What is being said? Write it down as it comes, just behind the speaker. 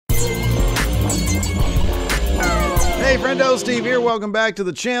Hey friendo, Steve here. Welcome back to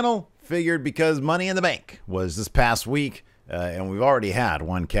the channel. Figured because Money in the Bank was this past week, and we've already had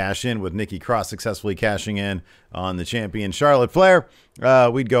one cash in with Nikki Cross successfully cashing in on the champion Charlotte Flair,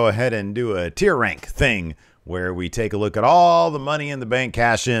 we'd go ahead and do a tier rank thing where we take a look at all the Money in the Bank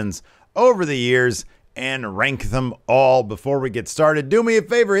cash-ins over the years and rank them all. Before we get started, do me a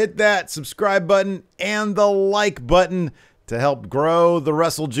favor, hit that subscribe button and the like button to help grow the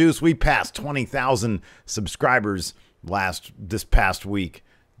Wrestle Juice. We passed 20,000 subscribers this past week,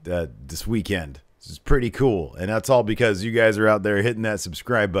 this weekend. This is pretty cool, and that's all because you guys are out there hitting that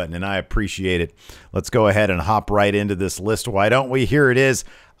subscribe button, and I appreciate it. Let's go ahead and hop right into this list. Why don't we? Here it is.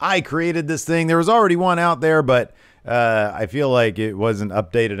 I created this thing. There was already one out there, but I feel like it wasn't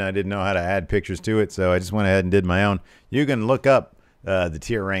updated, and I didn't know how to add pictures to it, so I just went ahead and did my own. You can look up the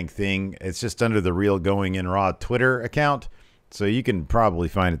tier rank thing. It's just under the Real Going in Raw Twitter account, so you can probably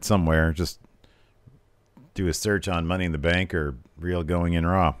find it somewhere. Just do a search on Money in the Bank or Real Going in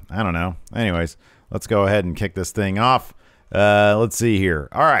Raw. I don't know. Anyways, let's go ahead and kick this thing off. Let's see here.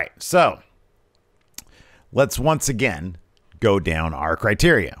 All right, so let's once again go down our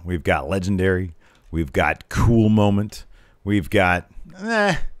criteria. We've got legendary. We've got cool moment. We've got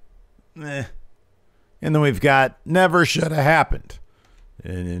and then we've got never should have happened.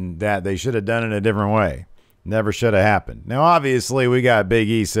 And that they should have done it a different way. Never should have happened. Now, obviously, we got Big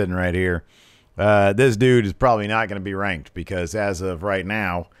E sitting right here. This dude is probably not going to be ranked because as of right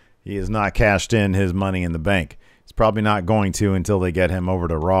now, he has not cashed in his Money in the Bank. He's probably not going to until they get him over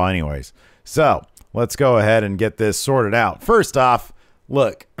to Raw anyways. So let's go ahead and get this sorted out. First off,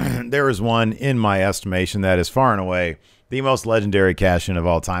 look, there is one in my estimation that is far and away the most legendary cash-in of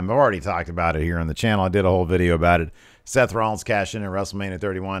all time. I've already talked about it here on the channel. I did a whole video about it. Seth Rollins cash-in at WrestleMania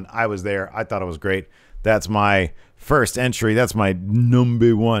 31. I was there. I thought it was great. That's my first entry. That's my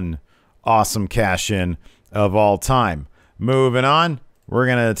number one awesome cash-in of all time. Moving on, we're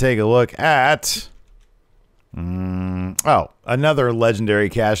going to take a look at another legendary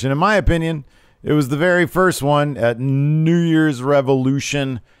cash-in. In my opinion, it was the very first one at New Year's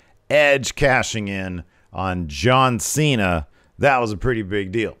Revolution. Edge cashing in on John Cena. That was a pretty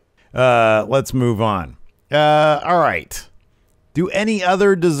big deal. Let's move on. All right. Do any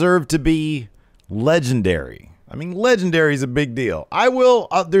other deserve to be legendary? I mean, legendary is a big deal.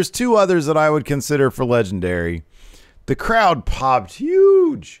 There's two others that I would consider for legendary. The crowd popped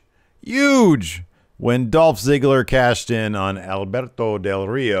huge when Dolph Ziggler cashed in on Alberto Del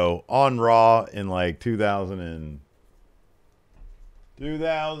Rio on Raw in like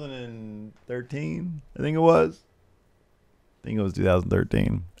 2013, I think it was. I think it was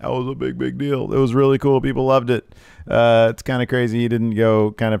 2013. That was a big deal. It was really cool. People loved it. It's kind of crazy he didn't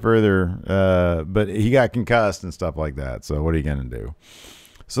go kind of further, but he got concussed and stuff like that. So what are you going to do?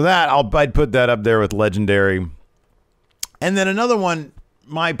 So I'd put that up there with legendary. And then another one,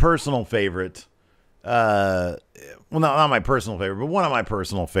 my personal favorite, well, not my personal favorite, but one of my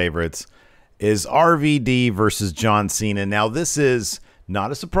personal favorites is RVD versus John Cena. Now, this is not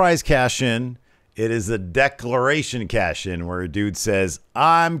a surprise cash-in. It is a declaration cash-in where a dude says,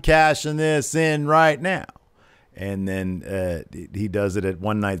 I'm cashing this in right now. And then he does it at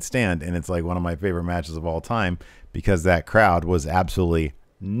One Night Stand, and it's like one of my favorite matches of all time because that crowd was absolutely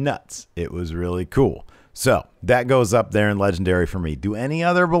nuts. It was really cool. So that goes up there in legendary for me. Do any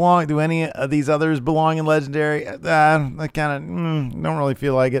of these others belong in legendary? I kind of don't really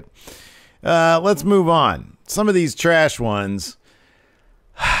feel like it. Let's move on. Some of these trash ones.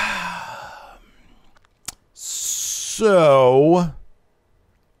 So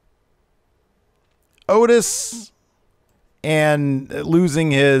Otis and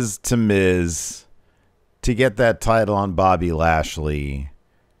losing his to Miz to get that title on Bobby Lashley,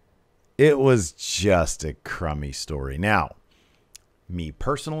 it was just a crummy story. Now, me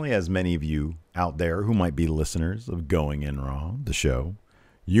personally, as many of you out there who might be listeners of Going in Raw, the show,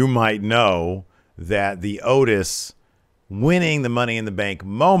 you might know that the Otis winning the Money in the Bank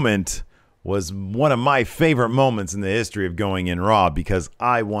moment was one of my favorite moments in the history of Going in Raw because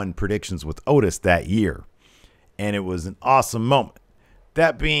I won predictions with Otis that year, and it was an awesome moment.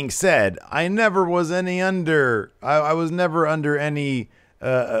 That being said, I was never under any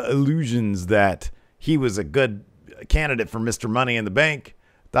illusions that he was a good candidate for Mr. Money in the Bank.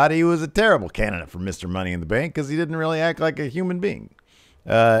 Thought he was a terrible candidate for Mr. Money in the Bank because he didn't really act like a human being.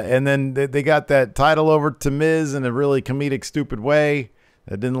 And then they got that title over to Miz in a really comedic, stupid way.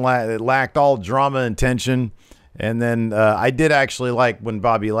 It lacked all drama and tension. And then I did actually like when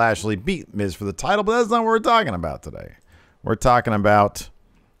Bobby Lashley beat Miz for the title, but that's not what we're talking about today. We're talking about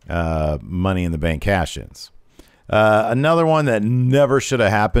Money in the Bank cash-ins. Another one that never should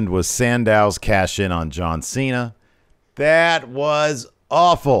have happened was Sandow's cash-in on John Cena. That was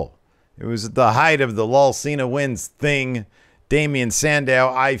awful. It was at the height of the Lol Cena wins thing. Damian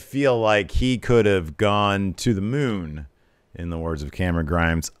Sandow, I feel like he could have gone to the moon, in the words of Cameron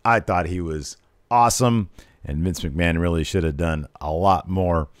Grimes. I thought he was awesome, and Vince McMahon really should have done a lot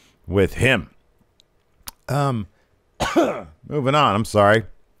more with him. Moving on, I'm sorry.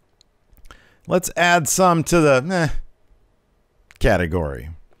 Let's add some to the category.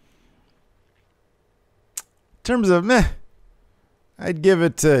 In terms of I'd give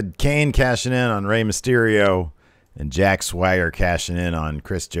it to Kane cashing in on Rey Mysterio and Jack Swagger cashing in on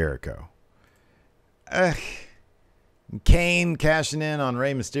Chris Jericho. Kane cashing in on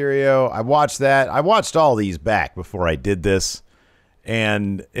Rey Mysterio. I watched that. I watched all these back before I did this.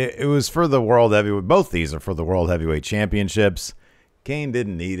 And it was for the World Heavyweight. Both these are for the World Heavyweight Championships. Kane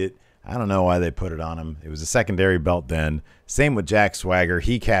didn't need it. I don't know why they put it on him. It was a secondary belt then. Same with Jack Swagger.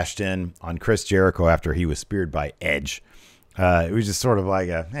 He cashed in on Chris Jericho after he was speared by Edge. It was just sort of like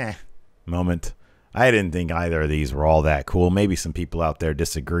a moment. I didn't think either of these were all that cool. Maybe some people out there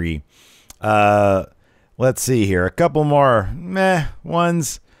disagree. Let's see here. A couple more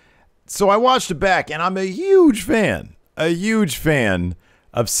ones. So I watched it back, and I'm a huge fan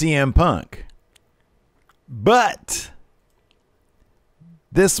of CM Punk. But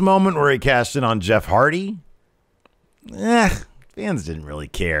this moment where he cashed in on Jeff Hardy, fans didn't really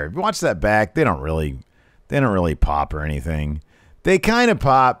care. If you watch that back, they don't really pop or anything. They kind of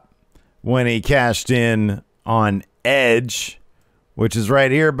pop when he cashed in on Edge, which is right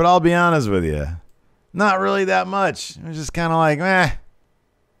here, but I'll be honest with you, not really that much. It was just kind of like,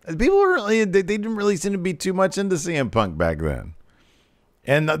 People were really, they didn't really seem to be too much into CM Punk back then.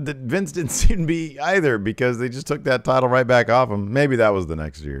 And Vince didn't seem to be either, because they just took that title right back off him. Maybe that was the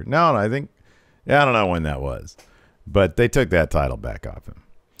next year. No, I think, I don't know when that was. But they took that title back off him.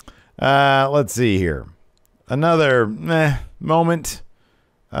 Let's see here. Another moment.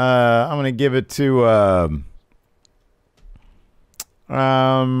 I'm going to give it to...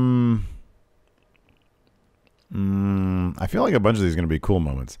 I feel like a bunch of these are going to be cool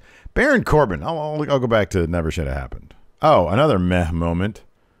moments. Baron Corbin. I'll go back to Never Should Have Happened. Oh, another meh moment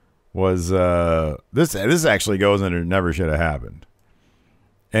was this actually goes under Never Should Have Happened.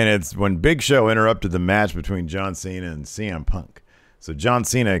 And it's when Big Show interrupted the match between John Cena and CM Punk. So John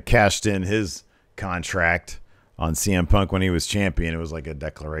Cena cashed in his contract on CM Punk when he was champion. It was like a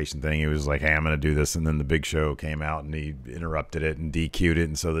declaration thing. He was like, hey, I'm going to do this. And then the Big Show came out and he interrupted it and DQ'd it.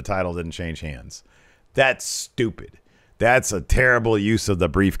 And so the title didn't change hands. That's stupid. That's a terrible use of the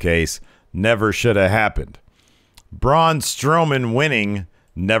briefcase. Never should have happened. Braun Strowman winning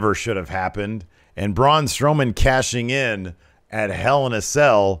never should have happened. And Braun Strowman cashing in at Hell in a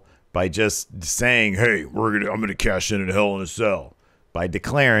Cell by just saying, hey, I'm going to cash in at Hell in a Cell. By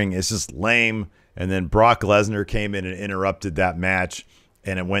declaring, it's just lame. And then Brock Lesnar came in and interrupted that match.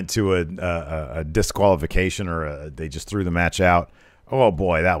 And it went to a disqualification, or they just threw the match out. Oh,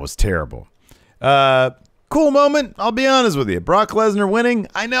 boy, that was terrible. Cool moment. I'll be honest with you. Brock Lesnar winning.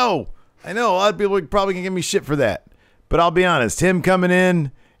 I know a lot of people probably can give me shit for that, but I'll be honest. Him coming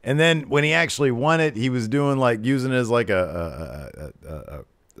in, and then when he actually won it, he was doing like using it as like like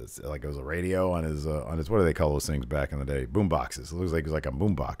it was a radio on his what do they call those things back in the day? Boom boxes. It looks like it was like a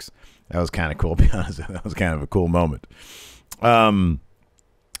boom box. That was kind of cool. To be honest, that was kind of a cool moment.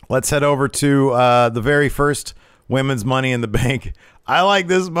 Let's head over to the very first Women's Money in the Bank. I like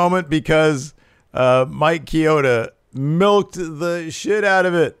this moment because Mike Chioda milked the shit out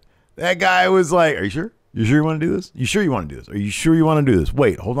of it. That guy was like, are you sure? You sure you want to do this? You sure you want to do this? Are you sure you want to do this?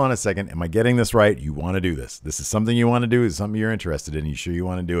 Wait, hold on a second. Am I getting this right? You want to do this. This is something you want to do. It's something you're interested in. You sure you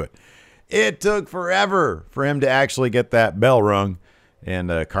want to do it? It took forever for him to actually get that bell rung. And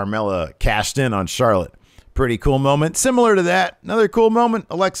Carmella cashed in on Charlotte. Pretty cool moment. Similar to that, another cool moment.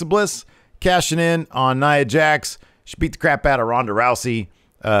 Alexa Bliss cashing in on Nia Jax. She beat the crap out of Ronda Rousey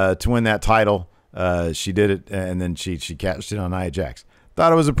to win that title. She did it, and then she cashed in on Nia Jax.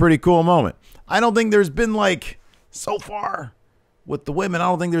 Thought it was a pretty cool moment. I don't think there's been, like, so far with the women, I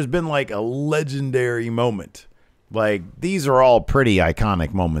don't think there's been, like, a legendary moment. Like, these are all pretty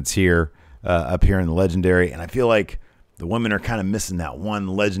iconic moments here, up here in the legendary, and I feel like the women are kind of missing that one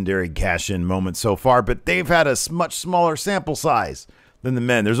legendary cash-in moment so far, but they've had a much smaller sample size than the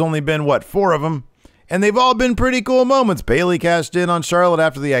men. There's only been, 4 of them, and they've all been pretty cool moments. Bayley cashed in on Charlotte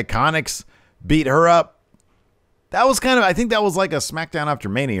after the Iconics beat her up. That was kind of, I think that was like a SmackDown after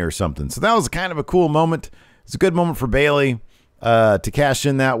Mania or something. So that was kind of a cool moment. It's a good moment for Bayley to cash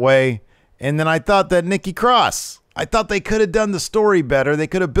in that way. And then I thought that Nikki Cross, I thought they could have done the story better. They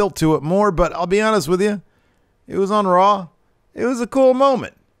could have built to it more, but I'll be honest with you. It was on Raw. It was a cool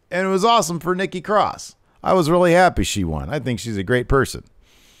moment. And it was awesome for Nikki Cross. I was really happy she won. I think she's a great person.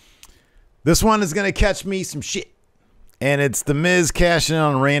 This one is going to catch me some shit. And it's The Miz cashing in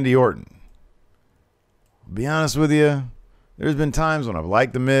on Randy Orton. To be honest with you, there's been times when I've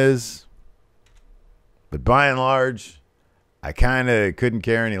liked The Miz. But by and large, I kind of couldn't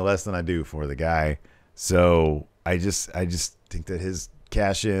care any less than I do for the guy. So I just think that his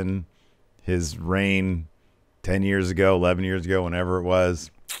cash in, his reign 10 years ago, 11 years ago, whenever it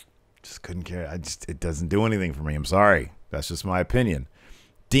was, just couldn't care. It doesn't do anything for me. I'm sorry. That's just my opinion.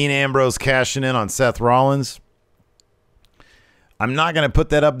 Dean Ambrose cashing in on Seth Rollins. I'm not going to put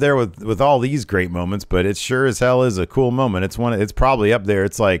that up there with all these great moments, but it sure as hell is a cool moment. It's probably up there.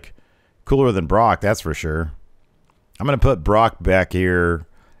 It's like cooler than Brock, that's for sure. I'm going to put Brock back here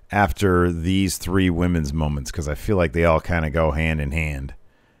after these three women's moments because I feel like they all kind of go hand in hand.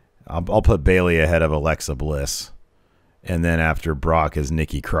 I'll put Bayley ahead of Alexa Bliss. And then after Brock is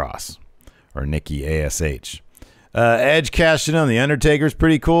Nikki Cross or Nikki ASH. Edge cashed in on The Undertaker's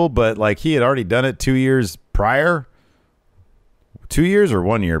pretty cool, but like he had already done it 2 years prior. 2 years or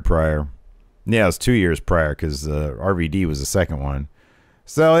 1 year prior? Yeah, it was 2 years prior because RVD was the second one.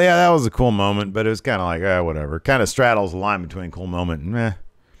 So, yeah, that was a cool moment, but it was kind of like, whatever. Kind of straddles the line between cool moment and meh.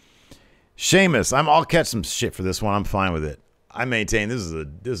 Sheamus, I'll catch some shit for this one. I'm fine with it. I maintain this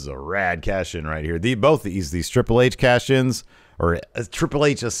is a rad cash-in right here. Both these Triple H cash-ins, or Triple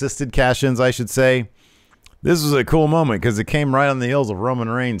H assisted cash-ins, I should say. This was a cool moment because it came right on the heels of Roman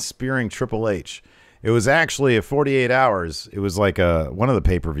Reigns spearing Triple H. It was actually a 48 hours. It was like one of the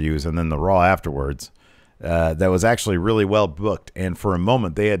pay-per-views and then the Raw afterwards. That was actually really well booked. And for a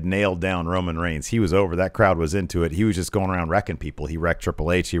moment, they had nailed down Roman Reigns. He was over. That crowd was into it. He was just going around wrecking people. He wrecked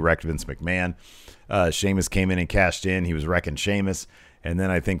Triple H. He wrecked Vince McMahon. Sheamus came in and cashed in. He was wrecking Sheamus. And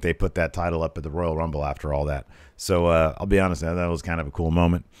then I think they put that title up at the Royal Rumble after all that. So I'll be honest, that was kind of a cool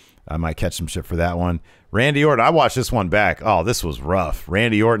moment. I might catch some shit for that one. Randy Orton, I watched this one back. Oh, this was rough.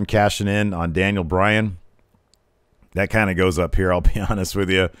 Randy Orton cashing in on Daniel Bryan. That kind of goes up here, I'll be honest with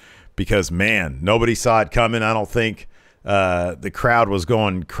you. Because, man, nobody saw it coming. I don't think the crowd was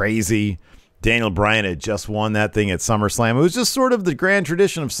going crazy. Daniel Bryan had just won that thing at SummerSlam. It was just sort of the grand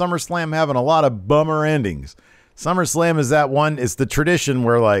tradition of SummerSlam having a lot of bummer endings. SummerSlam is that one. It's the tradition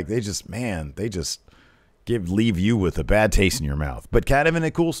where, like, they just leave you with a bad taste in your mouth. But kind of in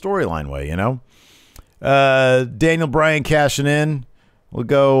a cool storyline way, you know? Daniel Bryan cashing in. We'll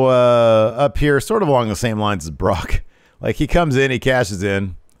go up here sort of along the same lines as Brock. Like, he comes in, he cashes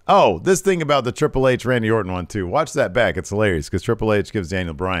in. Oh, this thing about the Triple H Randy Orton one, too. Watch that back. It's hilarious because Triple H gives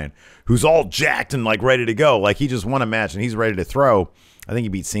Daniel Bryan, who's all jacked and, like, ready to go. Like, he just won a match and he's ready to throw. I think he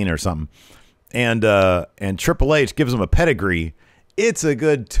beat Cena or something. And Triple H gives him a pedigree. It's a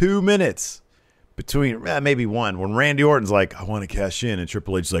good 2 minutes between, maybe one, when Randy Orton's like, I want to cash in. And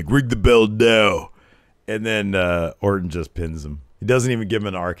Triple H's like, ring the bell now. And then Orton just pins him. He doesn't even give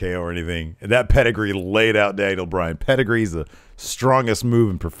him an RKO or anything. And that pedigree laid out Daniel Bryan. Pedigree's the strongest move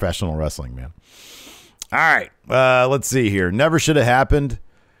in professional wrestling, man. All right, let's see here. Never should have happened.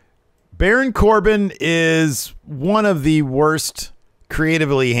 Baron Corbin is one of the worst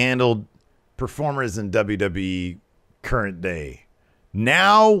creatively handled performers in WWE current day.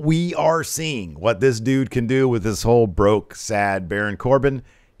 Now we are seeing what this dude can do with this whole broke, sad Baron Corbin.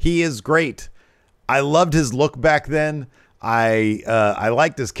 He is great. I loved his look back then. I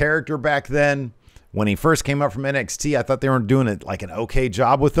liked his character back then. When he first came up from NXT, I thought they were doing it like an okay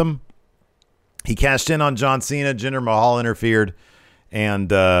job with him. He cashed in on John Cena. Jinder Mahal interfered, and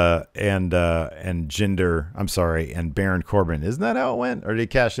Baron Corbin. Isn't that how it went? Or did he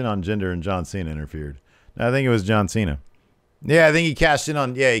cash in on Jinder and John Cena interfered? No, I think it was John Cena. Yeah, I think he cashed in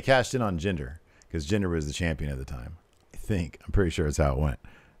on Jinder because Jinder was the champion at the time. I'm pretty sure it's how it went.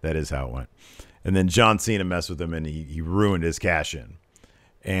 That is how it went. And then John Cena messed with him and he ruined his cash in.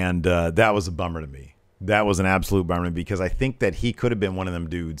 And that was a bummer to me. That was an absolute bummer to me because I think that he could have been one of them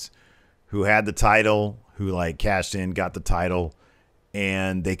dudes who had the title, who like cashed in, got the title,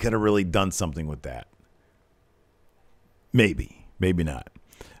 and they could have really done something with that. Maybe not.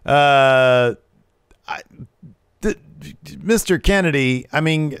 Mr. Kennedy, I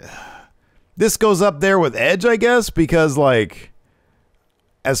mean, this goes up there with Edge, I guess, because like,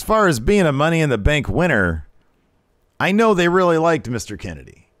 as far as being a Money in the Bank winner, I know they really liked Mr.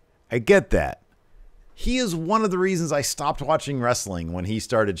 Kennedy. I get that. He is one of the reasons I stopped watching wrestling when he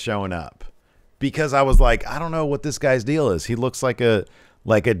started showing up. Because I was like, I don't know what this guy's deal is. He looks like a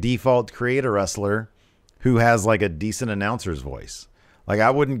default creator wrestler who has like a decent announcer's voice. Like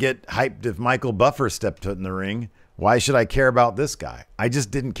I wouldn't get hyped if Michael Buffer stepped foot in the ring. Why should I care about this guy? I just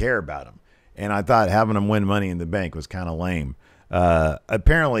didn't care about him. And I thought having him win Money in the Bank was kind of lame.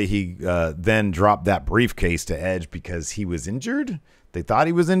 Apparently, he then dropped that briefcase to Edge because he was injured. They thought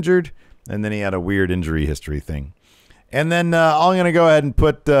he was injured, and then he had a weird injury history thing. And then I'm going to go ahead and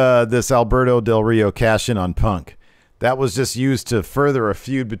put this Alberto Del Rio cash in on Punk. That was just used to further a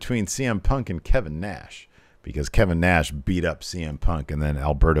feud between CM Punk and Kevin Nash, because Kevin Nash beat up CM Punk, and then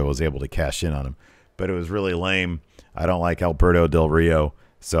Alberto was able to cash in on him. But it was really lame. I don't like Alberto Del Rio,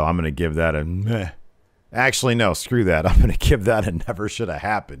 so I'm going to give that a meh. Actually, no, screw that. I'm going to give that a never should have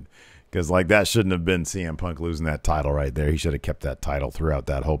happened, because like that shouldn't have been CM Punk losing that title right there. He should have kept that title throughout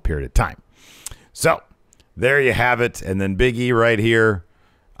that whole period of time. So there you have it. And then Big E right here.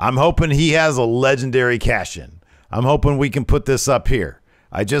 I'm hoping he has a legendary cash-in. I'm hoping we can put this up here.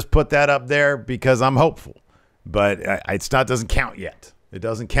 I just put that up there because I'm hopeful, but it's not, doesn't count yet. It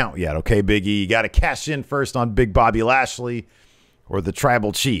doesn't count yet. Okay, Big E, you got to cash in first on Big Bobby Lashley or the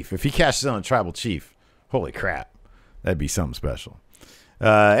Tribal Chief. If he cashes in on Tribal Chief, holy crap, that'd be something special.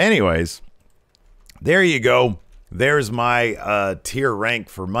 Anyways, there you go. There's my tier rank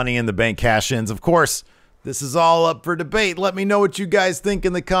for Money in the Bank cash-ins. Of course, this is all up for debate. Let me know what you guys think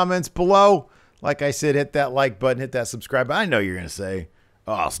in the comments below. Like I said, hit that like button, hit that subscribe button. I know you're going to say,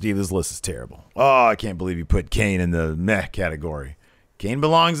 oh, Steve, this list is terrible. Oh, I can't believe you put Kane in the meh category. Kane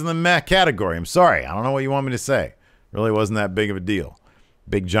belongs in the meh category. I'm sorry. I don't know what you want me to say. Really wasn't that big of a deal.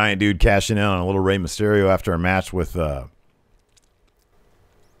 Big giant dude cashing in on a little Rey Mysterio after a match with... it's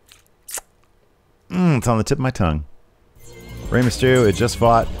on the tip of my tongue. Rey Mysterio had just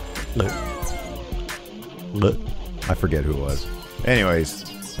fought... Look. I forget who it was. Anyways,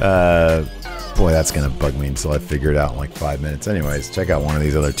 boy, that's going to bug me until I figure it out in like 5 minutes. Anyways, check out one of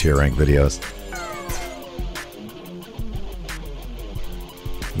these other tier rank videos.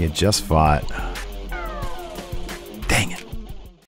 He had just fought...